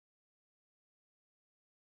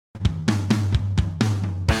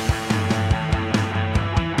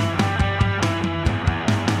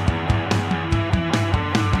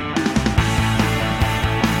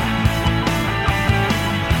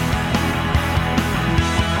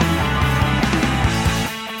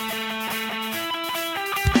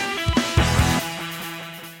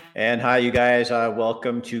And hi, you guys.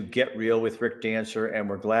 Welcome to Get Real with Rick Dancer, and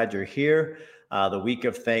we're glad you're here. The week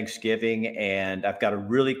of Thanksgiving, and I've got a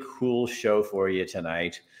really cool show for you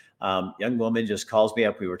tonight. Young woman just calls me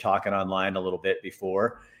up. We were talking online a little bit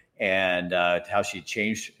before, and how she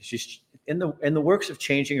changed. She's in the works of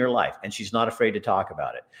changing her life, and she's not afraid to talk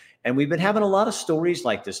about it. And we've been having a lot of stories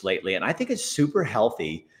like this lately, and I think it's super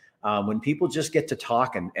healthy when people just get to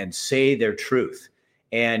talk and say their truth.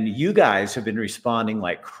 And you guys have been responding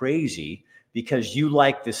like crazy because you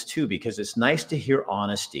like this too, because it's nice to hear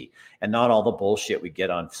honesty and not all the bullshit we get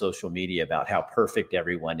on social media about how perfect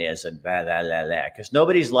everyone is and blah, blah, blah, blah, because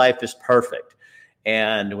nobody's life is perfect.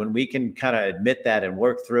 And when we can kind of admit that and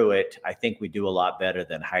work through it, I think we do a lot better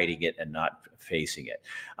than hiding it and not facing it.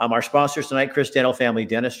 Our sponsors tonight, Chris Dental Family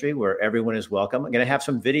Dentistry, where everyone is welcome. I'm going to have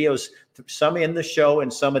some videos, some in the show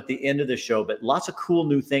and some at the end of the show, but lots of cool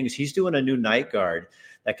new things. He's doing a new night guard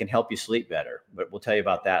that can help you sleep better, but we'll tell you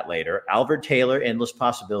about that later. Albert Taylor, Endless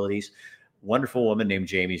Possibilities. Wonderful woman named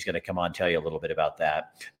Jamie is going to come on and tell you a little bit about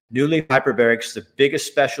that. New Leaf Hyperbarics, the biggest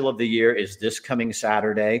special of the year is this coming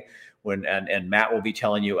Saturday. And Matt will be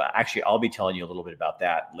telling you, actually, I'll be telling you a little bit about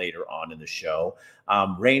that later on in the show.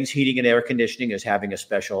 Rains Heating and Air Conditioning is having a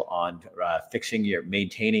special on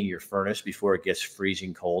maintaining your furnace before it gets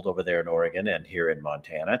freezing cold over there in Oregon and here in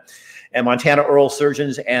Montana. And Montana Oral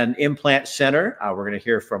Surgeons and Implant Center, we're going to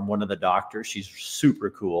hear from one of the doctors. She's super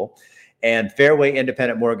cool. And Fairway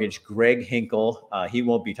Independent Mortgage, Greg Hinkle. He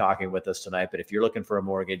won't be talking with us tonight, but if you're looking for a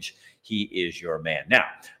mortgage, he is your man. Now,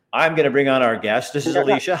 I'm going to bring on our guest. This is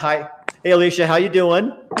Alicia. Hi. Hey, Alicia. How you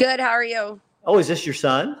doing? Good. How are you? Oh, is this your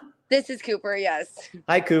son? This is Cooper. Yes.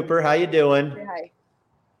 Hi, Cooper. How you doing? Hi.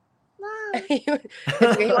 He wants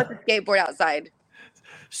to skateboard outside.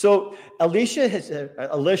 So Alicia has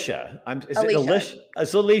Alicia. Is Alicia. it Alicia?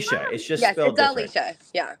 It's Alicia. It's just spelled different. Alicia.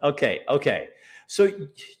 Yeah. Okay. So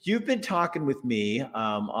you've been talking with me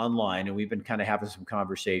online, and we've been kind of having some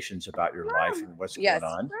conversations about your life and what's going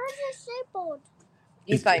on. Where's the skateboard?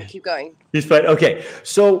 He's fine. Keep going. He's fine. Okay.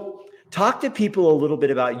 So talk to people a little bit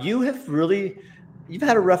about you've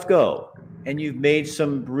had a rough go and you've made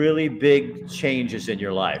some really big changes in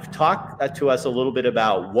your life. Talk to us a little bit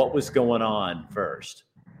about what was going on first.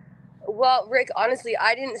 Well, Rick, honestly,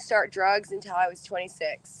 I didn't start drugs until I was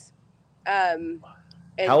 26. How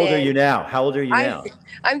old are you now?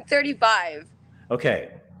 I'm 35. Okay.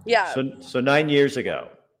 Yeah. So 9 years ago.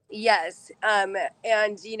 Yes. And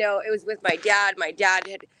it was with my dad. My dad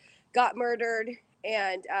had got murdered,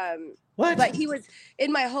 and what? But he was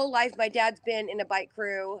in my whole life. My dad's been in a bike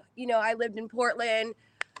crew. I lived in Portland.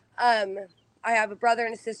 I have a brother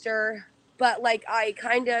and a sister, but I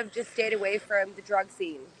kind of just stayed away from the drug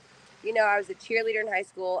scene. I was a cheerleader in high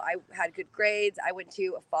school. I had good grades. I went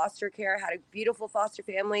to a foster care, had a beautiful foster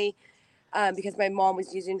family, because my mom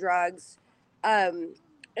was using drugs.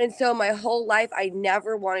 And so my whole life, I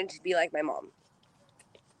never wanted to be like my mom.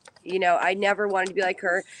 I never wanted to be like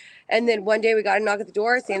her. And then one day we got a knock at the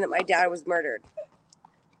door saying that my dad was murdered.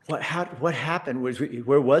 What happened?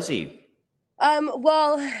 Where was he?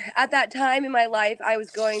 Well, at that time in my life, I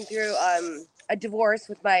was going through a divorce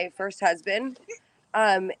with my first husband.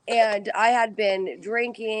 And I had been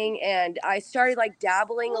drinking, and I started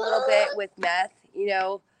dabbling a little bit with meth,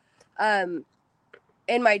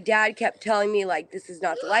 and my dad kept telling me this is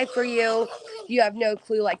not the life for you. You have no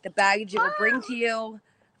clue the baggage it will bring to you.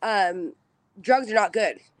 Drugs are not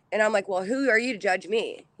good. And I'm like, well, who are you to judge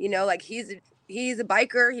me? He's a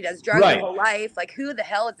biker. He does drugs his whole life. Who the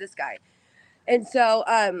hell is this guy? And so,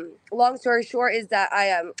 long story short is that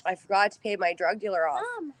I forgot to pay my drug dealer off.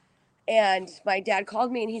 Mom. And my dad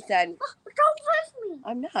called me and he said, don't push me.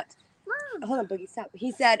 I'm not. Mom. Hold on, Boogie, stop.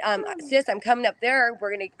 He said, sis, I'm coming up there.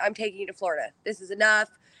 I'm taking you to Florida. This is enough.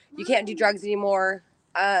 You can't do drugs anymore.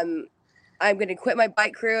 I'm going to quit my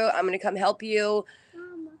bike crew. I'm going to come help you.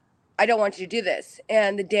 I don't want you to do this.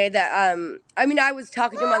 And the day that, I was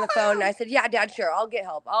talking to him on the phone and I said, yeah, Dad, sure. I'll get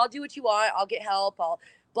help. I'll do what you want. I'll get help. I'll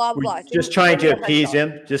blah, blah, blah. Just trying to appease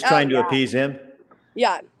him. Appease him.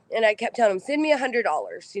 Yeah. And I kept telling him, send me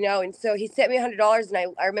 $100, And so he sent me $100,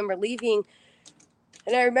 and I remember leaving,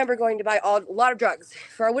 and I remember going to buy a lot of drugs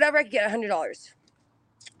for whatever I could get, $100.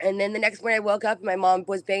 And then the next morning I woke up, and my mom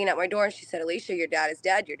was banging at my door, and she said, Alicia, your dad is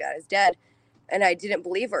dead. Your dad is dead. And I didn't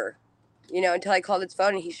believe her, until I called his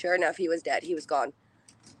phone, and sure enough, he was dead. He was gone.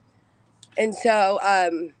 And so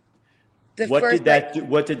what did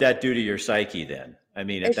that do to your psyche then? At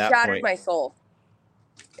that point, it shattered my soul.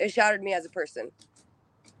 It shattered me as a person.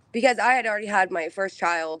 Because I had already had my first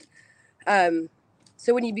child. So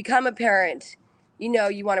when you become a parent,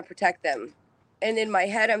 you want to protect them. And in my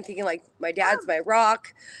head, I'm thinking my dad's my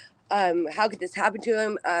rock. How could this happen to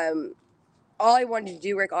him? All I wanted to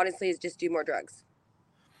do, Rick, honestly, is just do more drugs.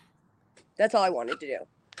 That's all I wanted to do.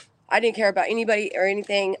 I didn't care about anybody or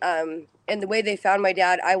anything. And the way they found my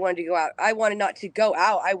dad, I wanted to go out. I wanted not to go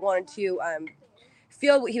out. I wanted to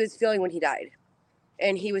feel what he was feeling when he died.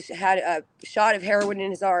 And he had a shot of heroin in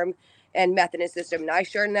his arm and meth in his system. And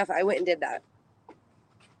sure enough, I went and did that.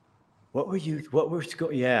 Now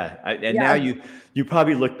you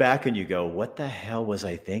probably look back and you go, what the hell was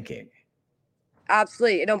I thinking?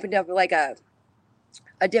 Absolutely. It opened up like a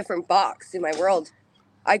different box in my world.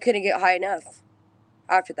 I couldn't get high enough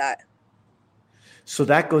after that. So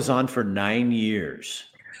that goes on for 9 years.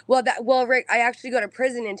 Well, Rick, I actually go to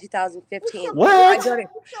prison in 2015. What?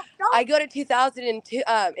 I go to 2002.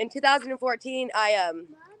 In 2014,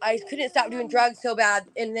 I couldn't stop doing drugs so bad,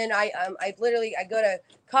 and then I go to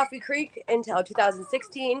Coffee Creek until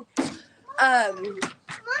 2016. And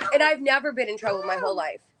I've never been in trouble my whole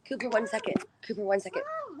life. Cooper, 1 second.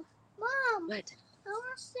 Mom. What? I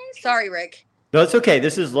want to say Sorry, Rick. No, it's okay.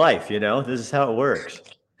 This is life, This is how it works.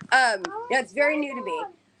 Yeah, it's very new to me.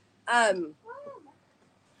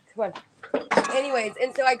 Come on. Anyways,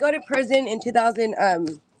 and so I go to prison in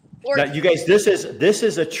 2014. Now, you guys, this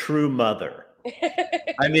is a true mother.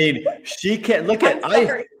 I mean, she can't look at.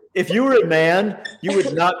 If you were a man, you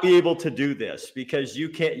would not be able to do this because you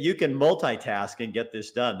can multitask and get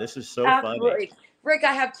this done. This is so funny. Rick,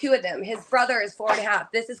 I have 2 of them. His brother is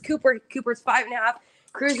 4.5. This is Cooper. Cooper's 5.5.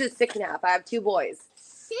 Cruz is 6.5. I have 2 boys.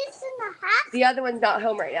 6.5? The other one's not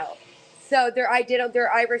home right now. So they're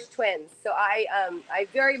Irish twins. So I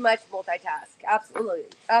very much multitask.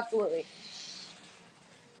 Absolutely.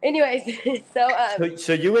 Anyways,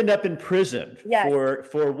 so you end up in prison. Yes.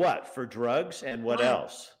 For what? For drugs and what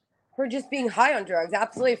else? For just being high on drugs.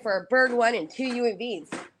 Absolutely. For burn 1 and 2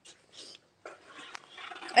 UAVs.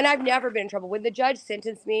 And I've never been in trouble. When the judge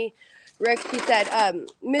sentenced me, Rick, she said,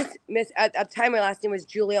 Miss, at the time my last name was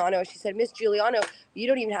Giuliano. She said, Miss Giuliano, you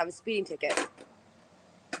don't even have a speeding ticket.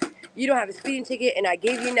 You don't have a speeding ticket, and I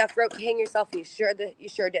gave you enough rope to hang yourself, and you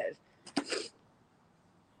sure did.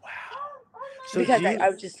 Wow. So because I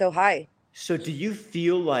was just so high. So do you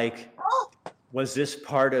feel like, was this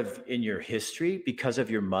part of in your history because of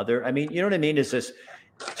your mother? I mean, you know what I mean? Is this,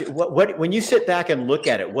 what when you sit back and look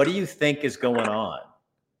at it, what do you think is going on?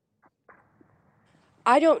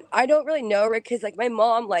 I don't really know, Rick, because like my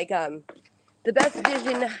mom, the best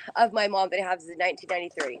vision of my mom that I have is in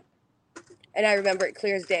 1993. And I remember it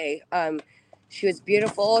clear as day. She was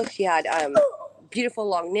beautiful. She had beautiful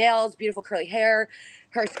long nails, beautiful curly hair.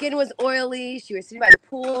 Her skin was oily. She was sitting by the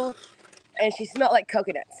pool, and she smelled like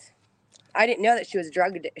coconuts. I didn't know that she had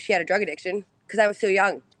a drug addiction because I was so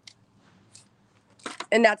young.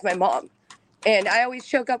 And that's my mom. And I always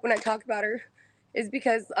choke up when I talk about her, is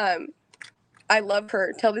because I love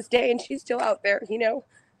her till this day, and she's still out there,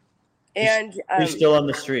 And she's still on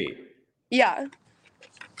the street. Yeah.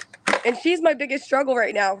 And she's my biggest struggle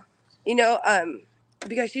right now,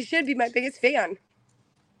 because she should be my biggest fan.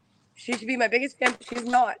 She should be my biggest fan, but she's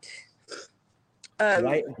not.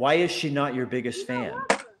 Why is she not your biggest fan?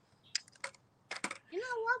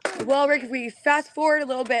 Well, Rick, if we fast forward a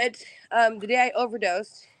little bit, the day I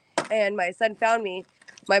overdosed and my son found me,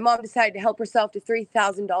 my mom decided to help herself to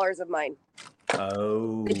 $3,000 of mine.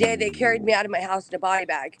 Oh. The day they carried me out of my house in a body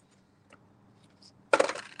bag.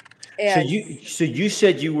 And so you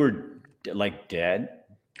said you were like dead,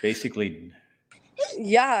 basically.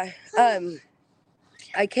 Yeah.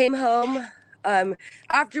 I came home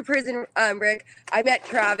after prison, Rick. I met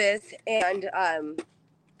Travis, and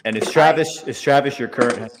is Travis your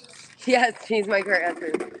current husband? Yes, he's my current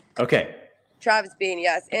husband. Okay. Travis Bean,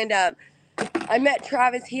 yes. And I met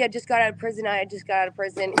Travis. He had just got out of prison. I had just got out of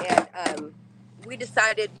prison, and we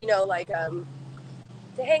decided, to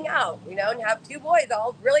hang out, and have 2 boys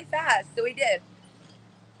all really fast. So we did.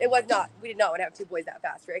 We did not want to have 2 boys that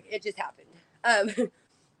fast, Rick. It just happened.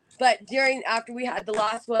 But after we had the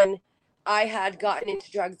last one, I had gotten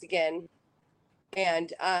into drugs again.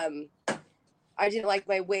 And I didn't like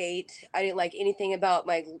my weight. I didn't like anything about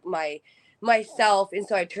myself. And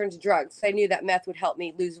so I turned to drugs. I knew that meth would help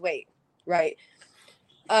me lose weight. Right.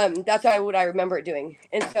 That's what I remember it doing.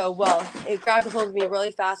 And so, it grabbed a hold of me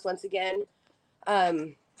really fast once again.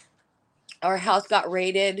 Our house got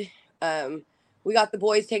raided. We got the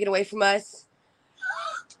boys taken away from us.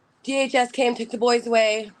 DHS came, took the boys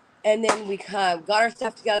away, and then we got our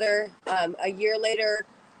stuff together. A year later,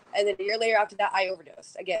 and then a year later after that, I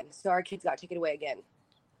overdosed again. So our kids got taken away again,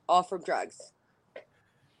 all from drugs.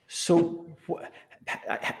 So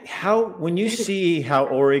when you see how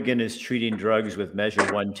Oregon is treating drugs with Measure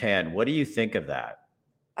 110, what do you think of that?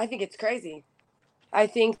 I think it's crazy. I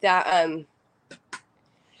think that,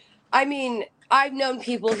 I mean, I've known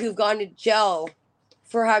people who've gone to jail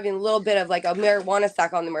for having a little bit of like a marijuana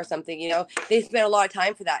stuck on them or something, you know, they spent a lot of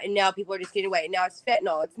time for that. And now people are just getting away. And now it's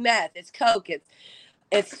fentanyl, it's meth, it's coke,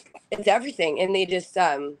 it's everything. And they just,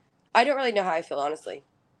 I don't really know how I feel, honestly.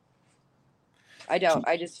 I don't.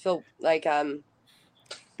 I just feel like, But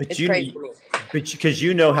it's crazy to me. But because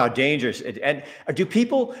you know how dangerous it, and do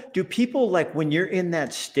people like when you're in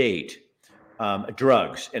that state,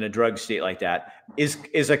 drugs in a drug state like that,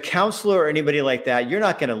 is a counselor or anybody like that, you're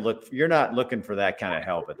not looking for that kind of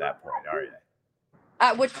help at that point, are you?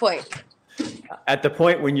 At which point? At the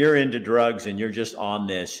point when you're into drugs and you're just on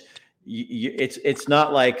this, it's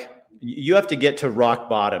not like you have to get to rock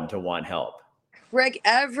bottom to want help. Rick,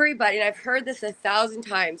 everybody, and I've heard this 1,000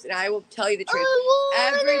 times, and I will tell you the truth.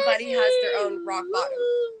 Everybody has their own rock bottom.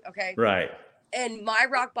 Okay. Right. And my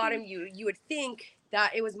rock bottom, you would think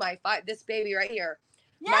that it was this baby right here,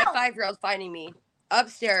 No. my 5-year-old finding me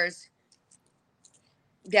upstairs,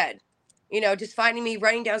 dead. You know, just finding me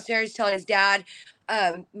running downstairs, telling his dad,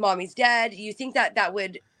 "Mommy's dead." You think that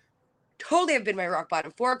would totally have been my rock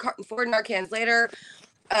bottom. 4 Narcans later.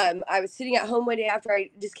 I was sitting at home one day after I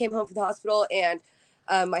just came home from the hospital, and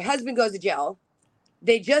my husband goes to jail.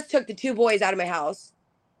 They just took the 2 boys out of my house,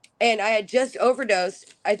 and I had just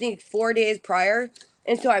overdosed, I think 4 days prior.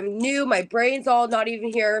 And so I'm new, my brain's all not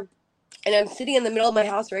even here, and I'm sitting in the middle of my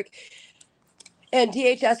house, Rick, and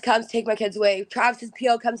DHS comes to take my kids away. Travis's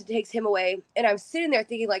PO comes and takes him away, and I'm sitting there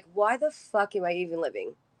thinking, like, why the fuck am I even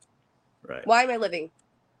living? Right. Why am I living?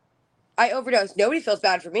 I overdosed. Nobody feels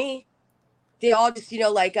bad for me. They all just,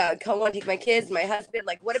 like, come want to take my kids, my husband.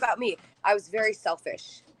 Like, what about me? I was very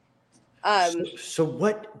selfish. So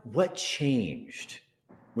what changed?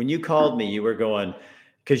 When you called me, you were going,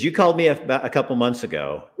 because you called me a couple months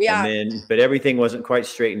ago. Yeah. But everything wasn't quite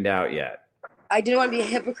straightened out yet. I didn't want to be a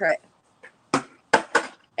hypocrite.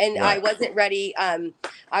 And Right. I wasn't ready.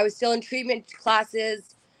 I was still in treatment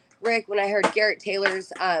classes, Rick, when I heard Garrett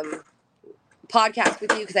Taylor's podcast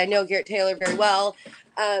with you, because I know Garrett Taylor very well.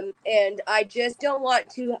 And I just don't want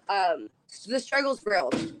to, the struggle's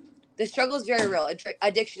real. The struggle is very real.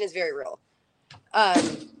 Addiction is very real.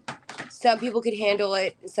 Some people can handle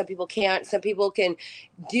it, and some people can't. Some people can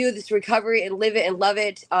do this recovery and live it and love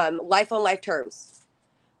it, life on life terms.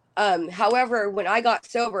 However, when I got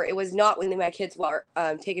sober, it was not when my kids were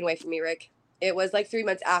taken away from me, Rick. It was like 3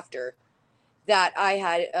 months after that. I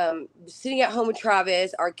had sitting at home with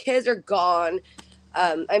Travis. Our kids are gone.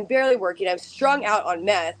 I'm barely working. I'm strung out on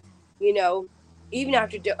meth, even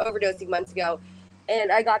after overdosing months ago.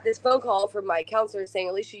 And I got this phone call from my counselor saying,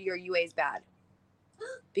 "Alicia, your UA is bad,"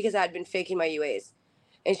 because I had been faking my UAs.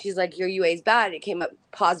 And she's like, "Your UA is bad." It came up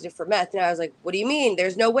positive for meth. And I was like, "What do you mean?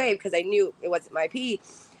 There's no way," because I knew it wasn't my pee.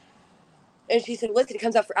 And she said, "Listen, it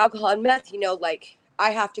comes up for alcohol and meth.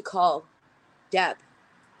 I have to call Deb,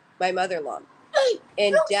 my mother-in-law."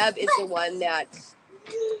 And Deb is the one that,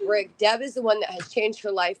 Rick, Deb is the one that has changed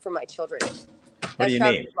her life for my children. What do you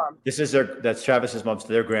mean? Mom. That's Travis's mom's,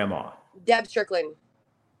 their grandma. Deb Strickland.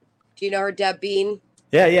 Do you know her, Deb Bean?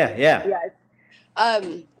 Yeah. Yes.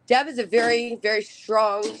 Deb is a very, very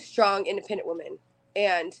strong, independent woman.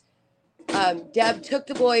 And Deb took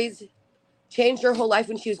the boys, changed her whole life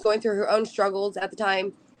when she was going through her own struggles at the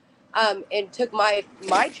time, and took my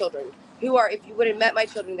children, who are, if you would have met my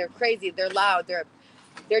children, they're crazy, they're loud,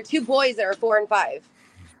 they're 2 boys that are 4 and 5.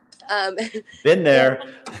 Been there.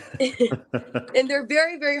 And they're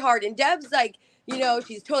very, very hard. And Deb's like,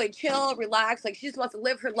 she's totally chill, relaxed. Like, she just wants to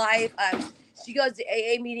live her life. She goes to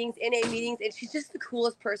AA meetings, NA meetings, and she's just the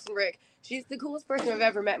coolest person, Rick. She's the coolest person I've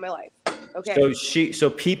ever met in my life. Okay. So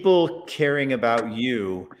people caring about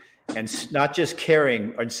you, and not just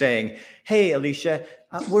caring and saying, "Hey, Alicia,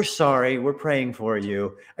 we're sorry, we're praying for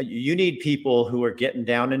you." You need people who are getting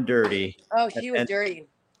down and dirty. Oh, she was dirty.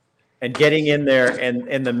 And getting in there and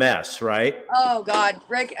in the mess, right? Oh God,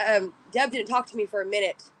 Rick. Deb didn't talk to me for a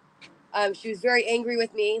minute. She was very angry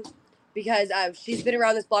with me because she's been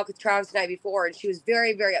around this block with Travis and I before, and she was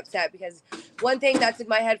very, very upset because one thing that's in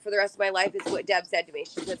my head for the rest of my life is what Deb said to me.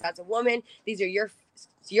 She said, "As a woman, these are your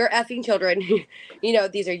effing children.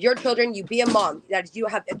 These are your children. You be a mom. That you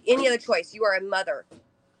have any other choice. You are a mother.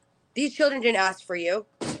 These children didn't ask for you.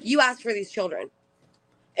 You asked for these children."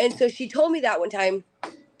 And so she told me that one time.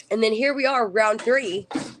 And then here we are, round 3,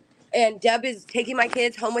 and Deb is taking my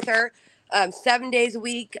kids home with her 7 days a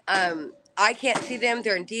week. I can't see them.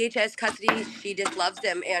 They're in DHS custody. She just loves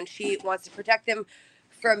them, and she wants to protect them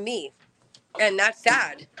from me. And that's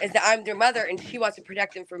sad, is that I'm their mother, and she wants to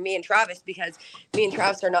protect them from me and Travis because me and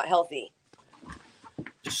Travis are not healthy.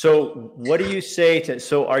 So what do you say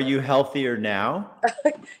so are you healthier now?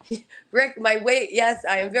 Rick, my weight, yes,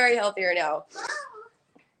 I am very healthier now.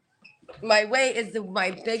 My weight is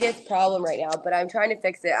my biggest problem right now, but I'm trying to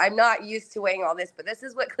fix it. I'm not used to weighing all this, but this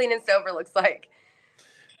is what clean and sober looks like.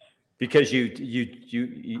 Because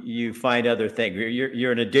you find other things.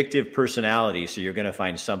 You're an addictive personality, so you're going to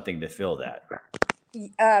find something to fill that.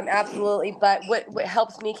 Absolutely. But what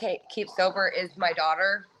helps me keep sober is my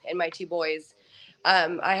daughter and my two boys.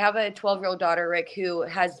 I have a 12-year-old daughter, Rick, who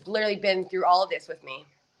has literally been through all of this with me.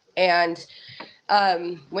 And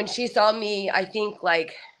when she saw me, I think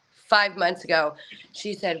like 5 months ago,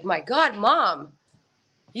 she said, "My God, Mom,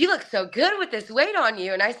 you look so good with this weight on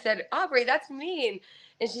you." And I said, "Aubrey, that's mean."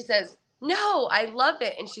 And she says, "No, I love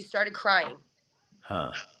it." And she started crying.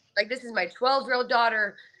 Huh. Like, this is my 12-year-old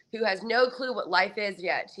daughter who has no clue what life is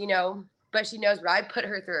yet, but she knows what I put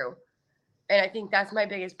her through. And I think that's my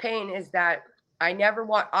biggest pain, is that I never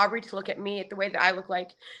want Aubrey to look at me the way that I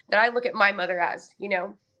look at my mother as,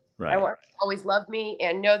 Right. I want her to always love me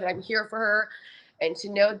and know that I'm here for her, and to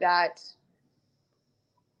know that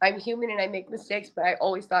I'm human and I make mistakes, but I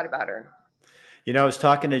always thought about her. I was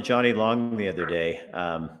talking to Johnny Long the other day,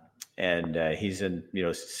 and he's in,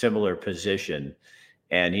 similar position.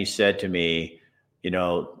 And he said to me,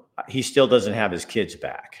 he still doesn't have his kids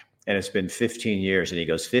back. And it's been 15 years. And he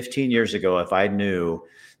goes, 15 years ago, if I knew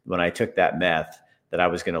when I took that meth that I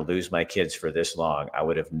was going to lose my kids for this long, I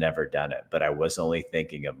would have never done it. But I was only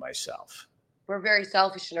thinking of myself. We're very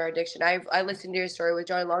selfish in our addiction. I listened to your story with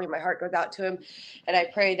Johnny Long, and my heart goes out to him. And I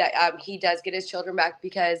pray that he does get his children back,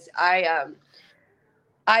 because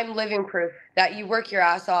I'm living proof that you work your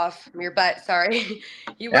ass off, your butt. Sorry.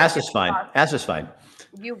 Ass is fine. Ass is fine.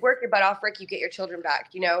 You work your butt off, Rick, you get your children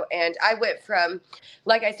back, and I went from,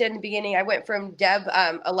 like I said in the beginning, I went from Deb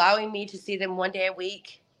allowing me to see them one day a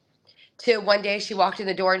week to one day she walked in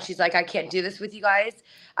the door and she's like, "I can't do this with you guys.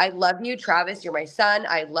 I love you, Travis. You're my son.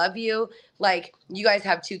 I love you. Like, you guys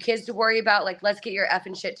have 2 kids to worry about. Like, let's get your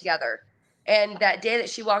effing shit together." And that day that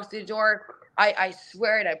she walked through the door, I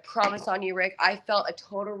swear and I promise on you, Rick, I felt a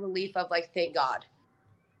total relief of like, thank God.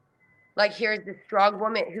 Like, here's this strong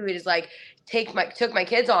woman who is like, took my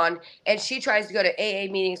kids on, and she tries to go to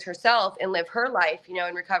AA meetings herself and live her life, in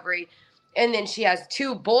recovery. And then she has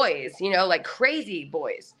 2 boys, like crazy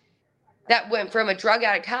boys that went from a drug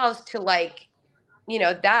addict house to like,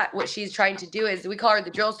 that what she's trying to do is, we call her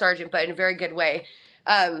the drill sergeant, but in a very good way.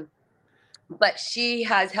 But she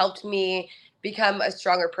has helped me become a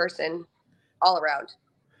stronger person all around.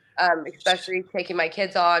 Especially taking my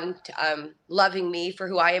kids on, loving me for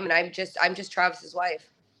who I am. And I'm just Travis's wife.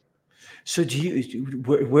 So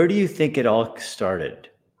where do you think it all started?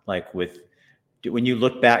 Like, when you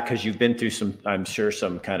look back, because you've been through I'm sure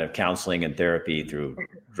some kind of counseling and therapy through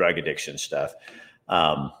drug addiction stuff.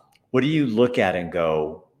 What do you look at and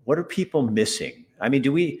go, what are people missing? I mean,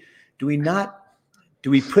 do we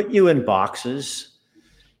put you in boxes,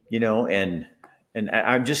 and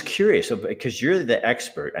I'm just curious, because you're the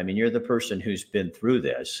expert. I mean, you're the person who's been through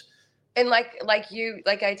this. And like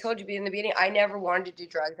I told you in the beginning, I never wanted to do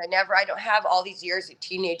drugs. I don't have all these years of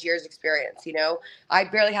teenage years experience. I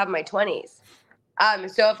barely have my 20s.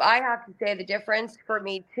 So if I have to say the difference for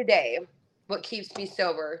me today, what keeps me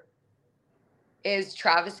sober is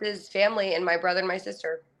Travis's family and my brother and my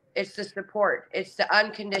sister. It's the support. It's the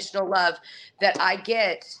unconditional love that I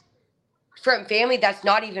get from family that's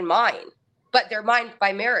not even mine, but they're mine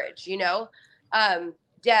by marriage,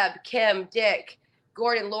 Deb, Kim, Dick,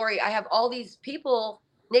 Gordon, Lori. I have all these people,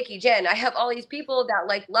 Nikki, Jen. I have all these people that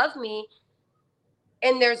like love me.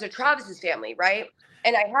 And there's a Travis's family, right?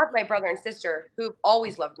 And I have my brother and sister who've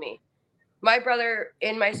always loved me. My brother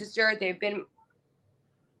and my sister,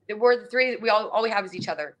 we're the 3 that all we have is each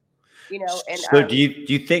other, And so do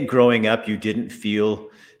you think growing up you didn't feel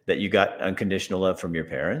that you got unconditional love from your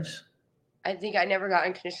parents? I think I never got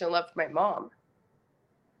unconditional love from my mom.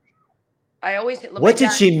 I always hit. What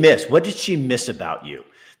did she miss? What did she miss about you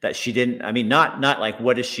that she didn't? I mean, not like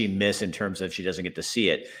what does she miss in terms of she doesn't get to see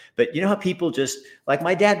it, but how people just like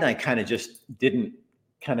my dad and I kind of just didn't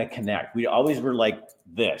kind of connect. We always were like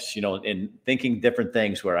this, and thinking different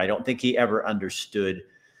things, where I don't think he ever understood,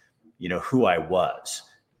 who I was.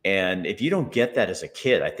 And if you don't get that as a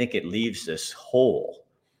kid, I think it leaves this hole,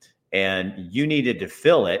 and you needed to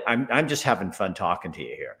fill it. I'm just having fun talking to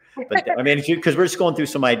you here, but I mean, because we're just going through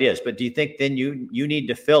some ideas. But do you think then you need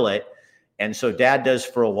to fill it? And so Dad does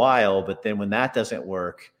for a while, but then when that doesn't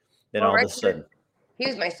work, then all of a sudden, he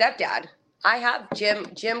was my stepdad. I have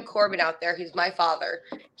Jim Corbin out there, who's my father.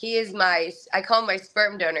 He is I call him my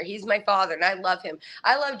sperm donor. He's my father, and I love him.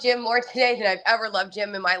 I love Jim more today than I've ever loved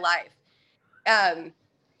Jim in my life.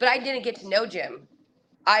 but I didn't get to know Jim.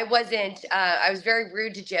 I was very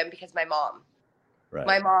rude to Jim because my mom. Right.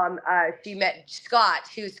 My mom, she met Scott,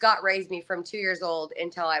 Scott raised me from 2 years old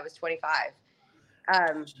until I was 25.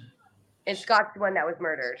 And Scott's the one that was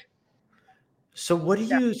murdered. So what do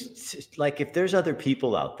you, like, if there's other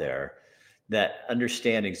people out there that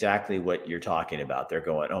understand exactly what you're talking about, they're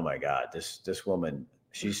going, oh my God, this woman,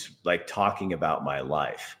 she's like talking about my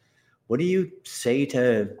life. What do you say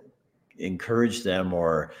to encourage them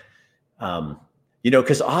or,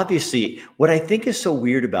 because obviously what I think is so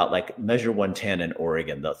weird about like Measure 110 in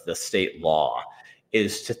Oregon, the state law,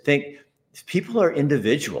 is to think people are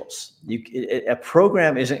individuals. A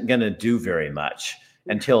program isn't going to do very much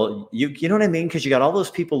until you know what I mean? Because you got all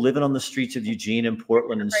those people living on the streets of Eugene and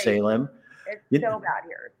Portland and Salem. It's so bad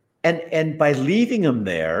here. And by leaving them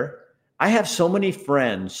there, I have so many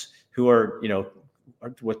friends who are,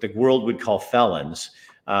 what the world would call felons.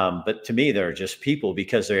 But to me, they're just people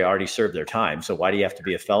because they already served their time. So why do you have to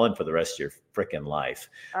be a felon for the rest of your freaking life?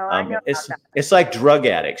 Oh, I know it's like drug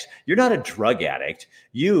addicts. You're not a drug addict.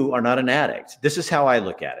 You are not an addict. This is how I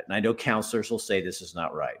look at it. And I know counselors will say this is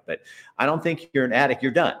not right, but I don't think you're an addict.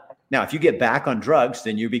 You're done. Now, if you get back on drugs,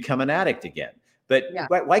 then you become an addict again. But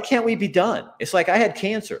why can't we be done? It's like I had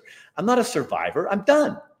cancer. I'm not a survivor. I'm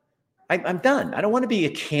done. I'm done. I don't want to be a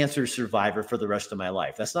cancer survivor for the rest of my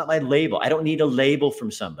life. That's not my label. I don't need a label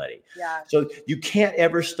from somebody. Yeah. So you can't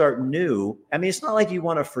ever start new. I mean, it's not like you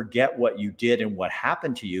want to forget what you did and what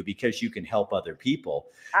happened to you because you can help other people.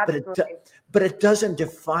 Absolutely. But it doesn't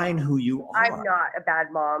define who you are. I'm not a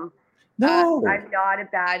bad mom. No. I'm not a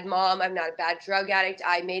bad mom. I'm not a bad drug addict.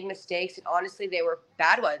 I made mistakes, and honestly, they were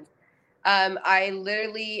bad ones. I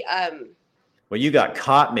literally Well, you got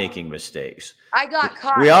caught making mistakes. I got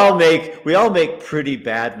caught. We all make pretty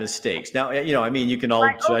bad mistakes. Now, I mean, you can all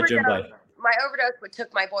judge them by. My overdose, what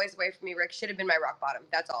took my boys away from me, Rick, should have been my rock bottom.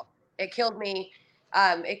 That's all. It killed me.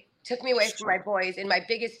 It took me away from my boys. And my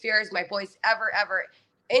biggest fear is my boys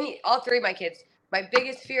all three of my kids, my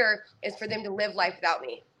biggest fear is for them to live life without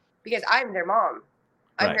me because I'm their mom.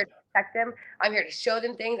 I'm here to protect them. I'm here to show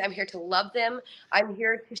them things. I'm here to love them. I'm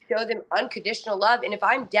here to show them unconditional love. And if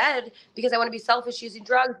I'm dead because I want to be selfish using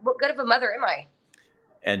drugs, what good of a mother am I?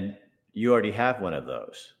 And you already have one of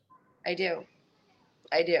those. I do.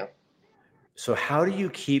 So how do you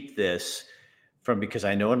keep this from, because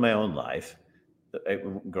I know in my own life,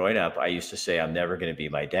 growing up, I used to say, I'm never going to be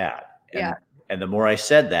my dad. And the more I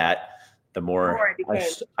said that, the more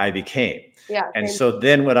I became. Yeah. And so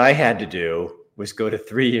then what I had to do was go to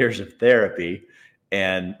 3 years of therapy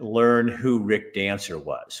and learn who Rick Dancer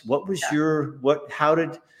was. What was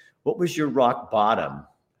what was your rock bottom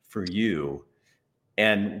for you?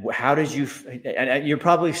 And how did you, and you're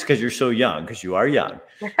probably, because you're so young, because you are young,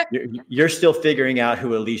 you're still figuring out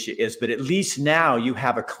who Alicia is, but at least now you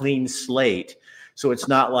have a clean slate. So it's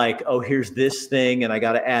not like, oh, here's this thing and I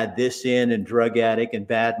got to add this in and drug addict and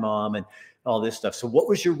bad mom and all this stuff. So what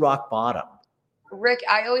was your rock bottom? Rick,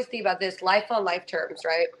 I always think about this life on life terms,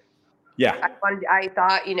 right? Yeah. I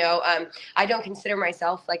thought, I don't consider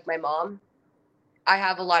myself like my mom. I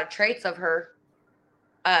have a lot of traits of her.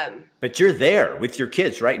 But you're there with your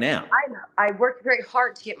kids right now. I worked very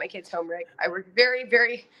hard to get my kids home, Rick. I worked very,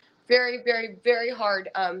 very, very, very, very hard.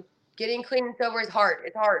 Getting clean and sober is hard.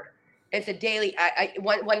 It's hard. It's a daily,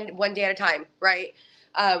 one day at a time, right?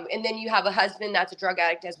 And then you have a husband that's a drug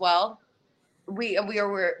addict as well. We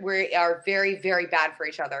are very, very bad for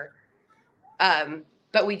each other.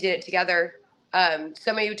 But we did it together.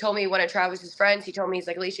 Somebody who told me, one of Travis's friends, he told me, he's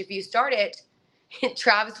like, Alicia, if you start it,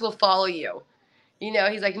 Travis will follow you.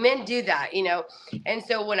 He's like, men do that, And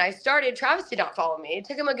so when I started, Travis did not follow me. It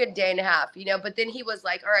took him a good day and a half, but then he was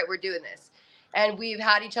like, all right, we're doing this. And we've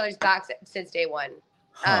had each other's backs since day one.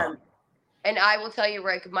 And I will tell you,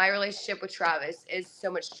 Rick, my relationship with Travis is so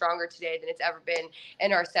much stronger today than it's ever been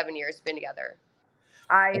in our 7 years been together.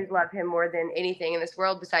 I love him more than anything in this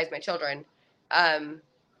world besides my children.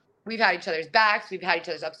 We've had each other's backs. We've had each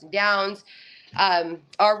other's ups and downs.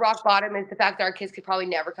 Our rock bottom is the fact that our kids could probably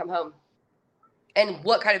never come home. And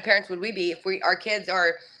what kind of parents would we be if our kids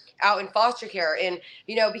are out in foster care? And,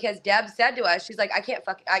 because Deb said to us, she's like, I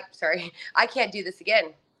can't do this again.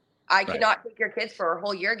 I cannot take your kids for a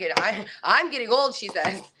whole year again. I'm getting old, she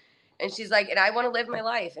says. And she's like, and I want to live my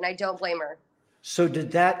life. And I don't blame her. So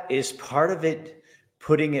is part of it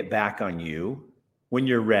putting it back on you when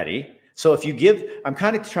you're ready? So if I'm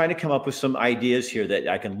kind of trying to come up with some ideas here that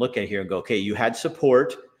I can look at here and go, okay, you had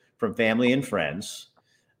support from family and friends.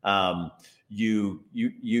 You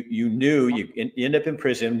knew you end up in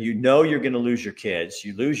prison. You're going to lose your kids.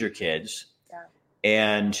 You lose your kids. Yeah.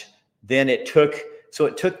 And then it took So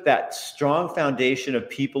it took that strong foundation of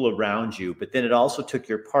people around you, but then it also took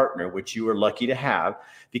your partner, which you were lucky to have,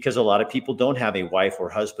 because a lot of people don't have a wife or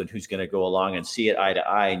husband who's going to go along and see it eye to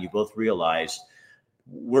eye. And you both realize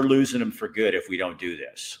we're losing them for good if we don't do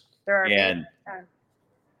this. And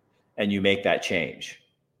you make that change.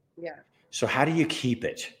 Yeah. So how do you keep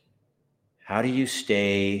it? How do you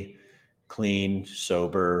stay clean,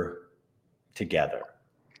 sober, together?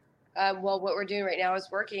 Well, what we're doing right now is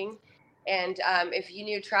working. And if you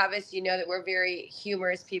knew Travis, you know that we're very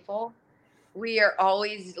humorous people. We are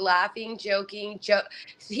always laughing, joking.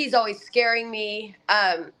 He's always scaring me.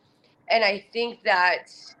 And I think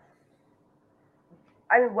that,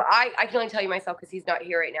 I can only tell you myself because he's not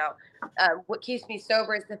here right now. What keeps me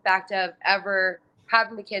sober is the fact of ever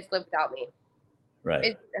having the kids live without me.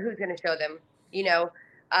 Right. Who's going to show them?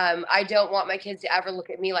 I don't want my kids to ever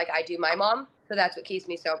look at me like I do my mom. So that's what keeps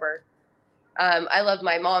me sober. I love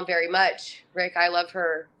my mom very much, Rick. I love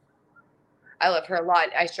her a lot.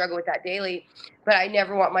 I struggle with that daily, but I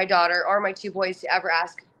never want my daughter or my 2 boys to ever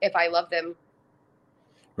ask if I love them.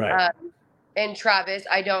 Right. And Travis,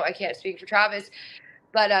 I can't speak for Travis,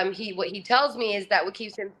 but what he tells me is that what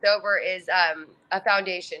keeps him sober is a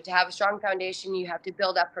foundation. To have a strong foundation, you have to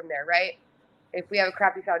build up from there, right? If we have a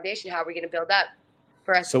crappy foundation, how are we going to build up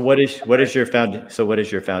for us? So what is your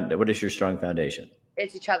strong foundation?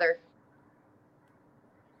 It's each other.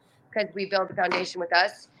 Because we build the foundation with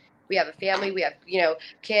us. We have a family, we have,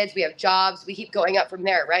 kids, we have jobs. We keep going up from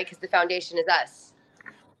there, right? Because the foundation is us.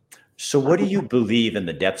 So what do you believe in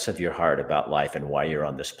the depths of your heart about life and why you're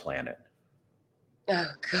on this planet? Oh,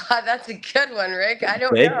 God, that's a good one, Rick. I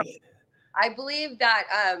don't know. I believe that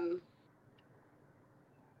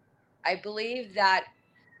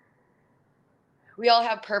we all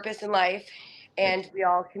have purpose in life, and we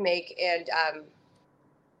all can we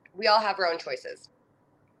all have our own choices.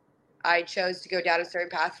 I chose to go down a certain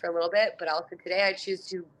path for a little bit, but also today I choose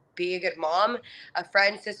to be a good mom, a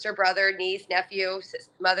friend, sister, brother, niece, nephew,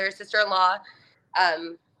 mother, sister-in-law,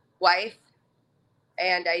 wife.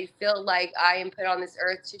 And I feel like I am put on this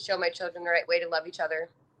earth to show my children the right way to love each other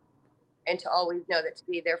and to always know that to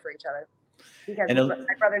be there for each other. Because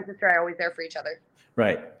my brother and sister are always there for each other.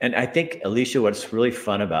 Right. And I think, Alicia, what's really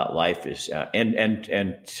fun about life is,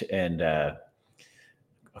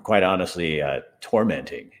 quite honestly,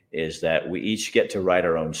 tormenting, is that we each get to write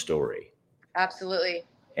our own story. Absolutely.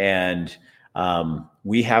 And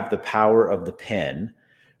we have the power of the pen,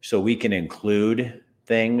 so we can include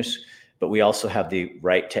things, but we also have the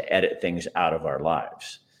right to edit things out of our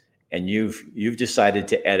lives. And you've decided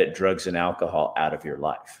to edit drugs and alcohol out of your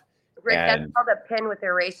life. Rick, that's called a pen with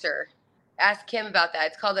eraser. Ask Kim about that.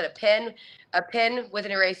 It's called a pen with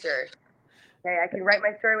an eraser. Okay, I can write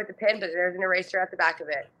my story with a pen, but there's an eraser at the back of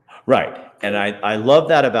it. Right. And I love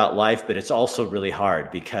that about life, but it's also really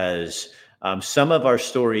hard because some of our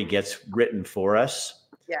story gets written for us.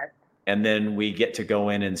 Yes. And then we get to go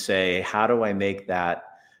in and say, how do I make that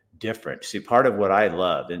different? See, part of what I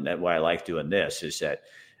love and why I like doing this is that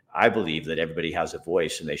I believe that everybody has a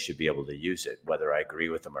voice and they should be able to use it, whether I agree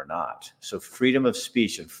with them or not. So freedom of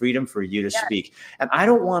speech and freedom for you to speak. And I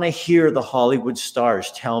don't want to hear the Hollywood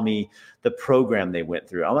stars tell me the program they went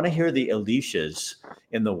through. I want to hear the Alicias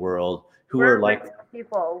in the world who are like,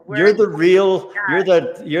 people. You're the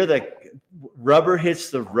rubber hits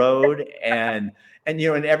the road and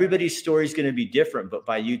everybody's story is going to be different. But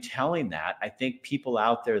by you telling that, I think people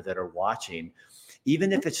out there that are watching,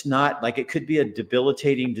 even if it's not like, it could be a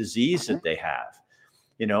debilitating disease that they have,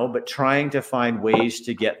 but trying to find ways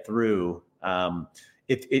to get through. And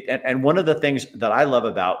one of the things that I love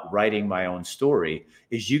about writing my own story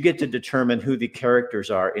is you get to determine who the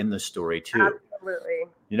characters are in the story too. Absolutely.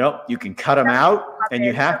 You can cut them out and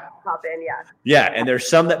you have pop in. Yeah. Yeah. And there's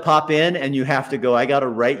some that pop in and you have to go, I got to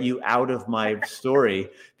write you out of my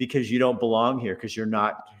story because you don't belong here. Because you're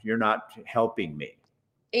not helping me.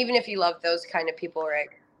 Even if you love those kind of people,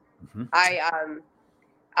 Rick, Mm-hmm.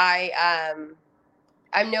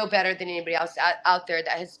 I'm no better than anybody else out there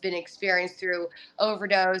that has been experienced through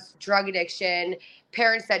overdose, drug addiction,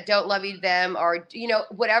 parents that don't love them, or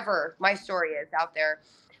whatever my story is out there.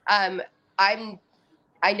 I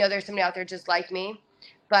know there's somebody out there just like me,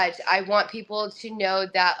 but I want people to know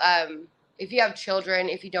that if you have children,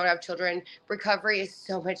 if you don't have children, recovery is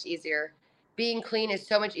so much easier. Being clean is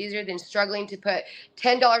so much easier than struggling to put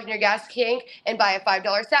 $10 in your gas tank and buy a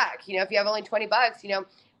 $5 sack. If you have only $20,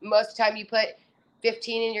 most of the time you put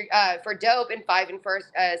 15 in your for dope and 5 in for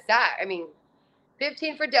sack. I mean,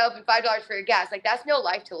 15 for dope and $5 for your gas. Like, that's no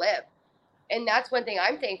life to live. And that's one thing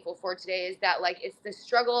I'm thankful for today is that, like, it's the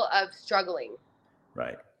struggle of struggling.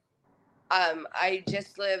 Right. I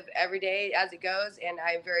just live every day as it goes, and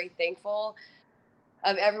I'm very thankful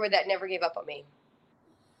of everyone that never gave up on me.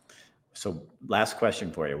 So last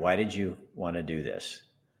question for you. Why did you want to do this?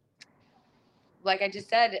 Like I just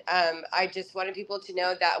said, I just wanted people to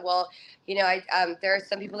know that, well, you know, there are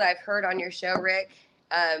some people that I've heard on your show, Rick,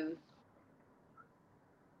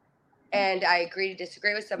 and I agree to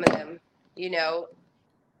disagree with some of them. You know,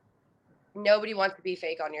 nobody wants to be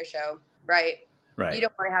fake on your show, right? Right. You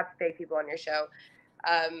don't want to have fake people on your show.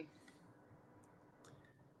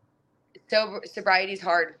 Sobriety is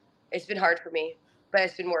hard. It's been hard for me, but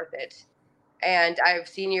it's been worth it. And I've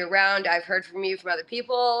seen you around. I've heard from you from other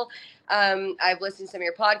people. I've listened to some of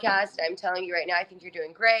your podcasts. I'm telling you right now, I think you're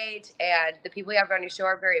doing great. And the people you have on your show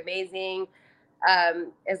are very amazing,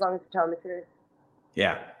 as long as you're telling the truth.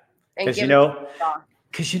 Yeah. Because you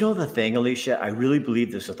know the thing, Alicia, I really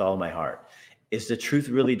believe this with all my heart, is the truth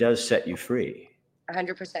really does set you free.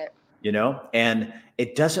 100%. You know, and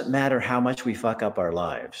it doesn't matter how much we fuck up our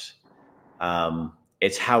lives.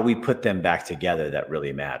 It's how we put them back together that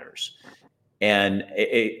really matters. And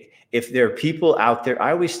if there are people out there,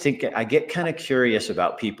 I always think, I get kind of curious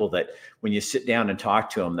about people that when you sit down and talk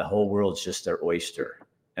to them, the whole world's just their oyster.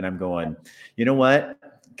 And I'm going, you know what?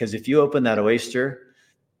 Because if you open that oyster,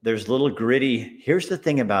 there's little gritty. Here's the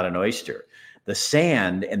thing about an oyster. The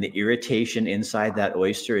sand and the irritation inside that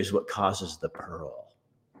oyster is what causes the pearl.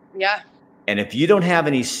 Yeah. And if you don't have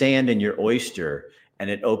any sand in your oyster and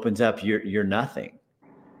it opens up, you're nothing.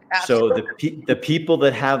 Absolutely. So the people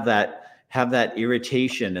that have that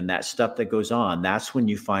irritation and that stuff that goes on, that's when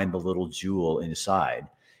you find the little jewel inside.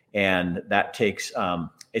 And that takes,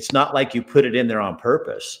 it's not like you put it in there on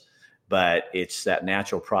purpose, but it's that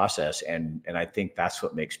natural process. And I think that's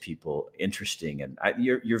what makes people interesting. And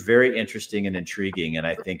you're very interesting and intriguing. And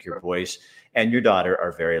I think your voice and your daughter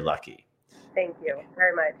are very lucky. Thank you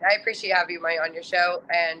very much. I appreciate having you on your show.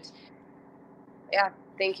 And yeah,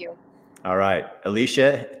 thank you. All right,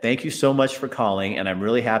 Alicia, thank you so much for calling. And I'm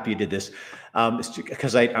really happy you did this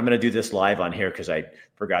because I'm going to do this live on here because I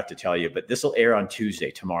forgot to tell you, but this will air on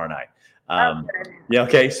Tuesday, tomorrow night. Yeah.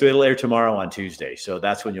 Okay. So it'll air tomorrow on Tuesday. So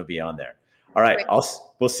that's when you'll be on there. All right.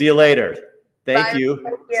 We'll see you later. Thank you.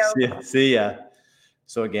 Thank you. See ya.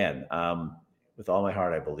 So again, with all my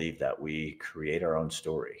heart, I believe that we create our own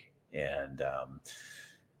story. And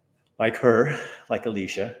like her, like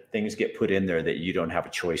Alicia, things get put in there that you don't have a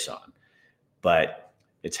choice on, but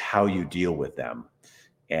it's how you deal with them.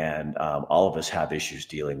 And all of us have issues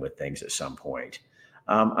dealing with things at some point.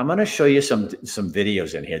 I'm going to show you some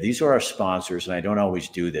videos in here. These are our sponsors, and I don't always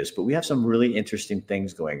do this, but we have some really interesting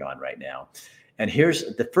things going on right now. And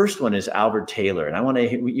here's the first one is Albert Taylor. And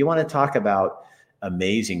you want to talk about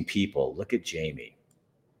amazing people. Look at Jamie.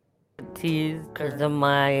 Because of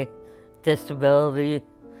my disability,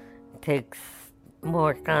 takes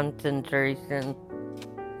more concentration.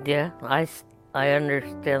 Yeah, I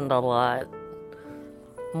understand a lot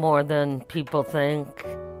more than people think,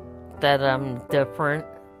 that I'm different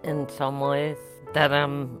in some ways, that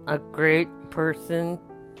I'm a great person.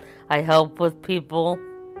 I help with people.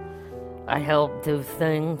 I help do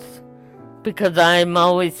things because I'm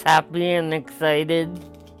always happy and excited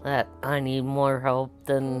that I need more help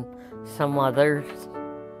than some others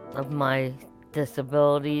of my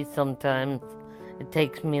disability. Sometimes it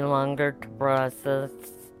takes me longer to process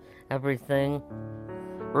everything.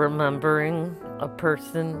 Remembering a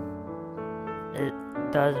person, it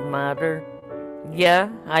does matter. Yeah,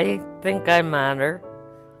 I think I matter.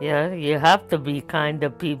 Yeah, you have to be kind to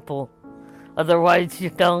people. Otherwise you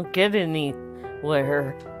don't get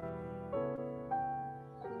anywhere.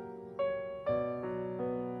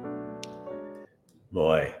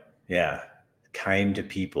 Boy, yeah, kind to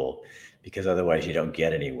people, because otherwise you don't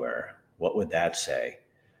get anywhere. What would that say?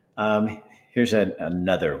 Here's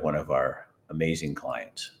another one of our amazing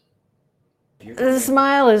clients. The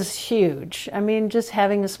smile is huge. I mean, just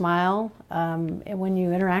having a smile, when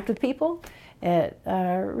you interact with people, it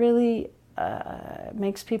really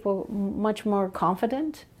makes people much more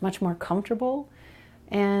confident, much more comfortable,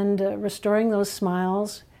 and restoring those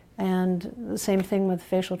smiles. And the same thing with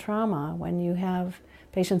facial trauma. When you have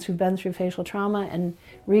patients who've been through facial trauma and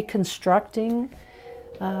reconstructing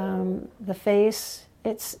the face,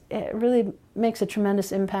 it really makes a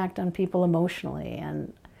tremendous impact on people emotionally.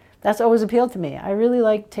 And that's always appealed to me. I really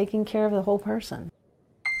like taking care of the whole person.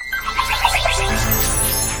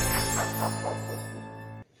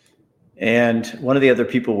 And one of the other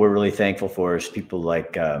people we're really thankful for is people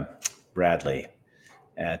like Bradley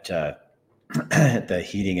at the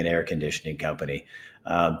heating and air conditioning company.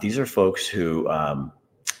 These are folks who,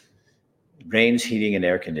 Rains Heating and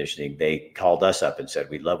Air Conditioning, they called us up and said,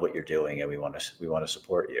 we love what you're doing and we want to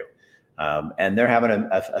support you. And they're having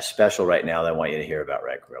a special right now that I want you to hear about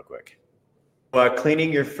real quick.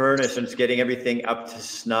 Cleaning your furnace and getting everything up to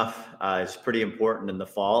snuff is pretty important in the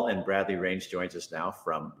fall. And Bradley Rains joins us now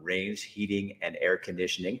from Rains Heating and Air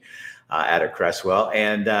Conditioning out of Cresswell.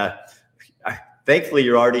 And thankfully,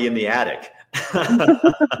 you're already in the attic.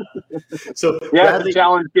 So yeah, Bradley, the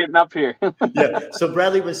challenge getting up here. Yeah. So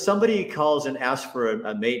Bradley, when somebody calls and asks for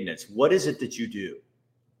a maintenance, what is it that you do?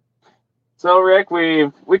 So Rick,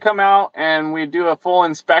 we come out and we do a full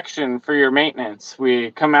inspection for your maintenance.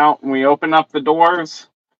 We come out and we open up the doors.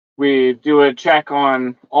 We do a check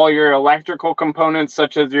on all your electrical components,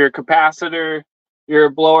 such as your capacitor, your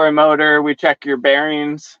blower motor. We check your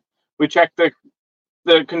bearings. We check the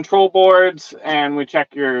control boards, and we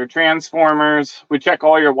check your transformers. We check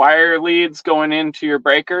all your wire leads going into your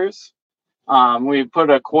breakers. We put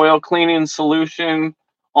a coil cleaning solution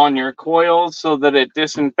on your coils so that it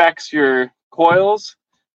disinfects your coils.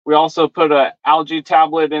 We also put an algae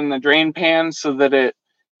tablet in the drain pan so that it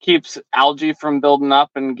keeps algae from building up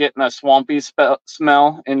and getting a swampy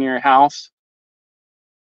smell in your house.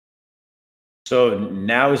 So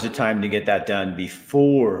now is the time to get that done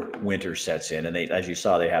before winter sets in. And they, as you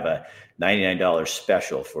saw, they have a $99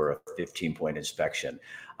 special for a 15-point inspection.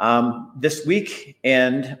 This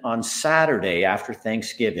weekend on Saturday after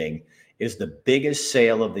Thanksgiving is the biggest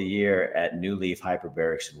sale of the year at New Leaf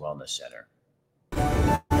Hyperbarics and Wellness Center.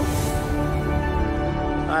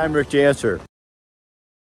 I'm Rick Dancer.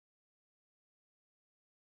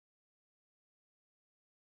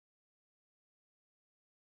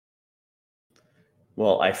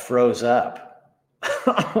 Well, I froze up.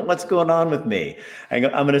 What's going on with me? I'm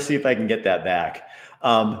going to see if I can get that back.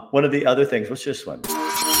 One of the other things, what's this one?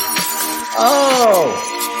 Oh!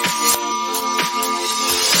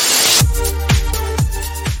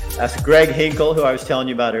 That's Greg Hinkle, who I was telling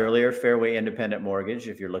you about earlier, Fairway Independent Mortgage.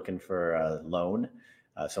 If you're looking for a loan,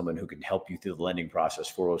 someone who can help you through the lending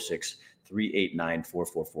process,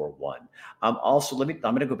 406-389-4441. Also, I'm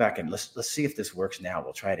going to go back and let's see if this works now.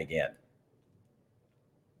 We'll try it again.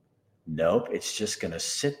 Nope, it's just going to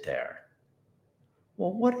sit there.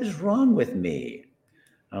 Well, what is wrong with me?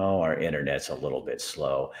 Oh, our internet's a little bit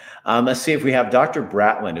slow. Let's see if we have Dr.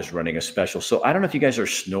 Bratland is running a special. So I don't know if you guys are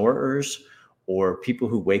snorers or people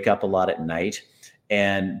who wake up a lot at night.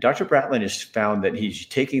 And Dr. Bratland has found that he's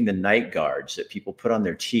taking the night guards that people put on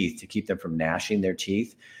their teeth to keep them from gnashing their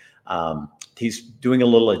teeth. He's doing a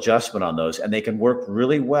little adjustment on those, and they can work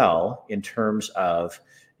really well in terms of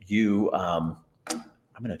you. I'm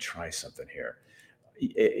going to try something here.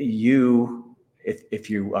 If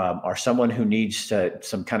you are someone who needs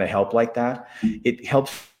some kind of help like that, it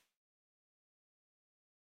helps.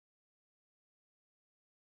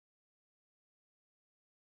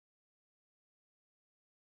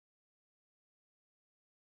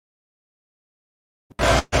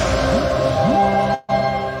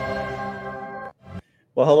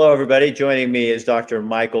 Well, hello, everybody. Joining me is Dr.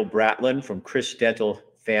 Michael Bratland from Chris Dental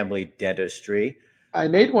Family Dentistry. I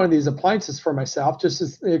made one of these appliances for myself just to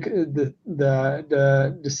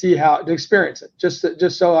see how to experience it,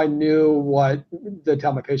 just so I knew what to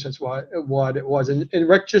tell my patients what it was. And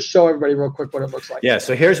Rick, just show everybody real quick what it looks like. Yeah.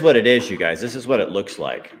 So here's what it is, you guys. This is what it looks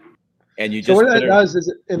like. And you just so what it does is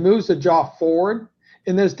it moves the jaw forward,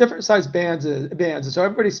 and there's different size bands. And so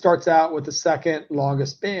everybody starts out with the second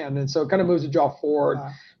longest band, and so it kind of moves the jaw forward.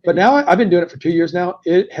 But now I've been doing it for 2 years now.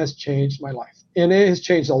 It has changed my life. And it has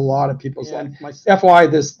changed a lot of people's life. FYI,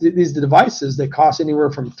 these devices, they cost anywhere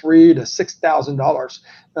from $3,000 to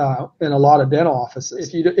 $6,000 in a lot of dental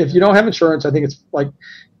offices. If you don't have insurance, I think it's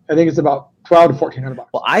about $1,200 to $1,400.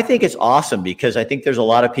 Well, I think it's awesome because I think there's a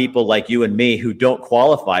lot of people like you and me who don't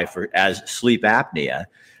qualify as sleep apnea,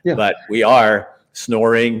 but we are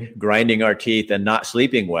snoring, grinding our teeth, and not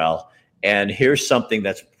sleeping well. And here's something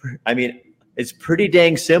it's pretty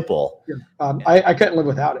dang simple. I couldn't live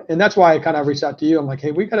without it. And that's why I kind of reached out to you. I'm like,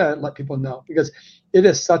 hey, we got to let people know because it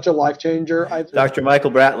is such a life changer. Dr.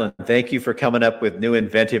 Michael Bratland, thank you for coming up with new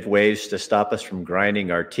inventive ways to stop us from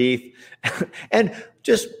grinding our teeth and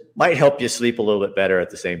just might help you sleep a little bit better at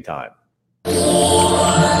the same time.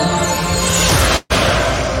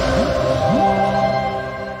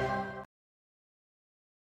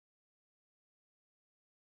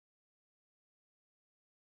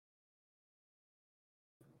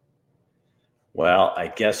 Well, I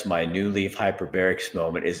guess my New Leaf Hyperbarics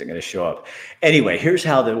moment isn't going to show up. Anyway, here's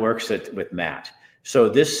how that works with Matt. So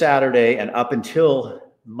this Saturday and up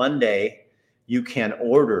until Monday, you can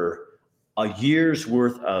order a year's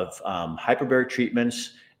worth of hyperbaric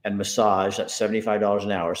treatments and massage. That's $75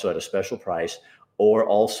 an hour, so at a special price. Or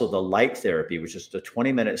also the light therapy, which is the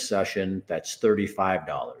 20-minute session, that's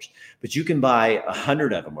 $35. But you can buy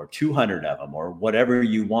 100 of them or 200 of them or whatever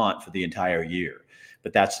you want for the entire year.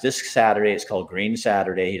 But that's this Saturday. It's called Green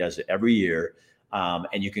Saturday. He does it every year.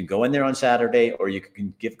 And you can go in there on Saturday, or you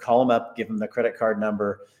can call them up, give them the credit card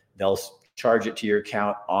number. They'll charge it to your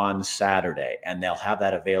account on Saturday, and they'll have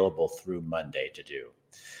that available through Monday to do.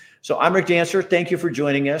 So I'm Rick Dancer. Thank you for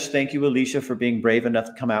joining us. Thank you, Alicia, for being brave enough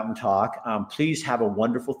to come out and talk. Please have a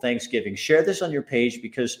wonderful Thanksgiving. Share this on your page,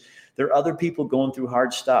 because there are other people going through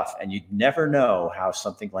hard stuff, and you never know how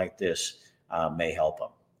something like this may help them.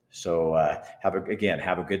 So have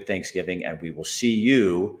a good Thanksgiving, and we will see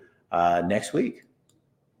you next week.